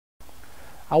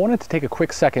I wanted to take a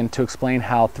quick second to explain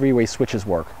how three-way switches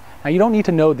work. Now, you don't need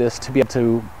to know this to be able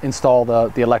to install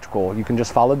the electrical. You can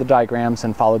just follow the diagrams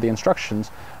and follow the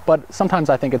instructions, but sometimes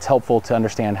I think it's helpful to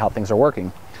understand how things are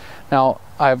working. Now,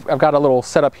 I've got a little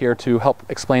setup here to help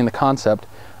explain the concept.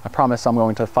 I promise I'm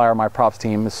going to fire my props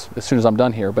team as soon as I'm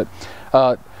done here, but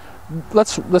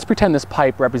let's pretend this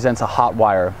pipe represents a hot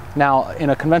wire. Now, in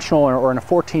a conventional or in a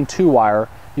 14-2 wire,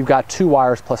 you've got two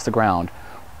wires plus the ground.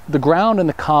 The ground and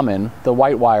the common, the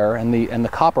white wire and the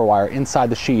copper wire inside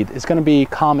the sheath is going to be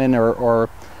common or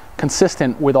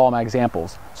consistent with all my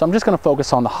examples. So I'm just going to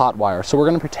focus on the hot wire. So we're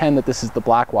going to pretend that this is the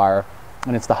black wire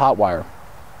and it's the hot wire.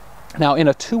 Now, in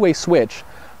a two-way switch,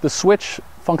 the switch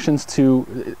functions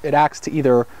it acts to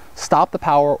either stop the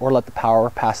power or let the power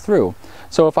pass through.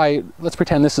 So let's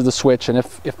pretend this is the switch, and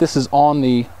if this is on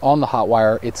the hot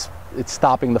wire, it's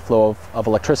stopping the flow of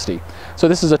electricity. So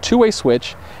this is a two-way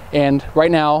switch, and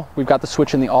right now we've got the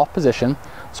switch in the off position.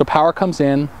 So power comes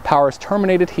in, power is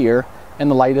terminated here, and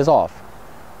the light is off.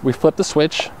 We flip the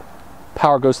switch,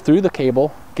 power goes through the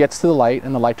cable, gets to the light,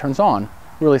 and the light turns on.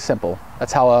 Really simple.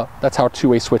 That's how a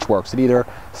two-way switch works. It either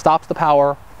stops the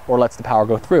power or lets the power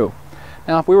go through.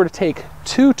 Now, if we were to take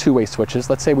two-way switches,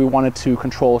 let's say we wanted to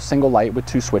control a single light with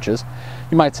two switches,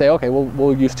 you might say, okay,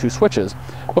 we'll use two switches.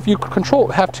 Well, if you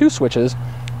have two switches,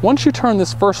 once you turn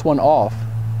this first one off,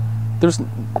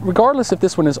 regardless if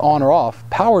this one is on or off,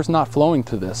 power is not flowing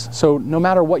through this. So no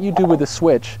matter what you do with the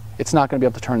switch, it's not going to be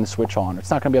able to turn the switch on.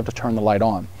 It's not going to be able to turn the light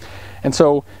on.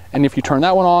 And if you turn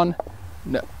that one on,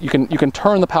 you can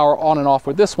turn the power on and off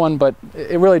with this one, but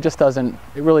it really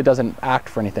doesn't act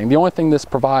for anything. The only thing this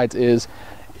provides is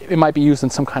it might be used in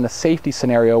some kind of safety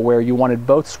scenario where you wanted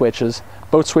both switches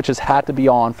had to be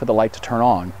on for the light to turn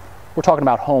on. We're talking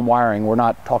about home wiring, we're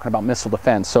not talking about missile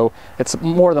defense, so it's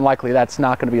more than likely that's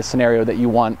not going to be a scenario that you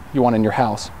want in your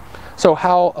house. So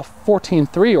how a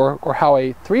 14-3 or how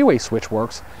a three-way switch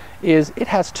works is it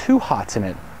has two hots in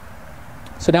it.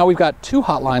 So now we've got two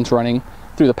hot lines running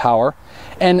through the power,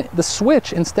 and the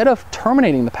switch, instead of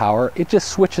terminating the power, it just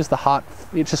switches the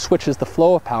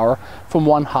flow of power from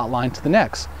one hot line to the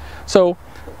next. So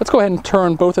let's go ahead and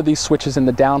turn both of these switches in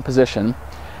the down position.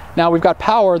 Now we've got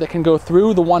power that can go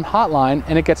through the one hot line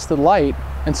and it gets to the light,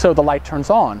 and so the light turns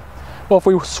on. Well, if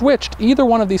we switched either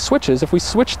one of these switches, if we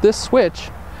switched this switch,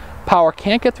 power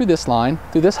can't get through this line,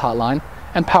 through this hot line,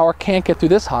 and power can't get through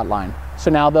this hot line.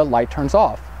 So now the light turns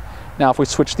off. Now if we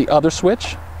switch the other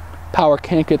switch, power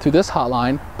can't get through this hot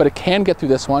line, but it can get through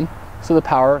this one, so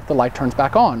the light turns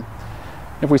back on.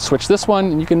 If we switch this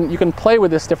one, and you can play with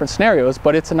this different scenarios,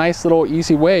 but it's a nice little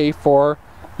easy way for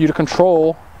you to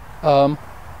control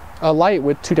a light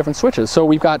with two different switches. So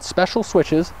we've got special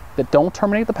switches that don't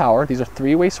terminate the power. These are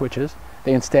three-way switches.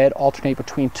 They instead alternate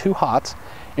between two hots,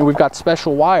 and we've got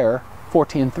special wire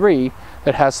 14-3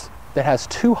 that has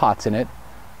two hots in it,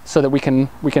 so that we can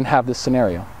have this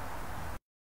scenario.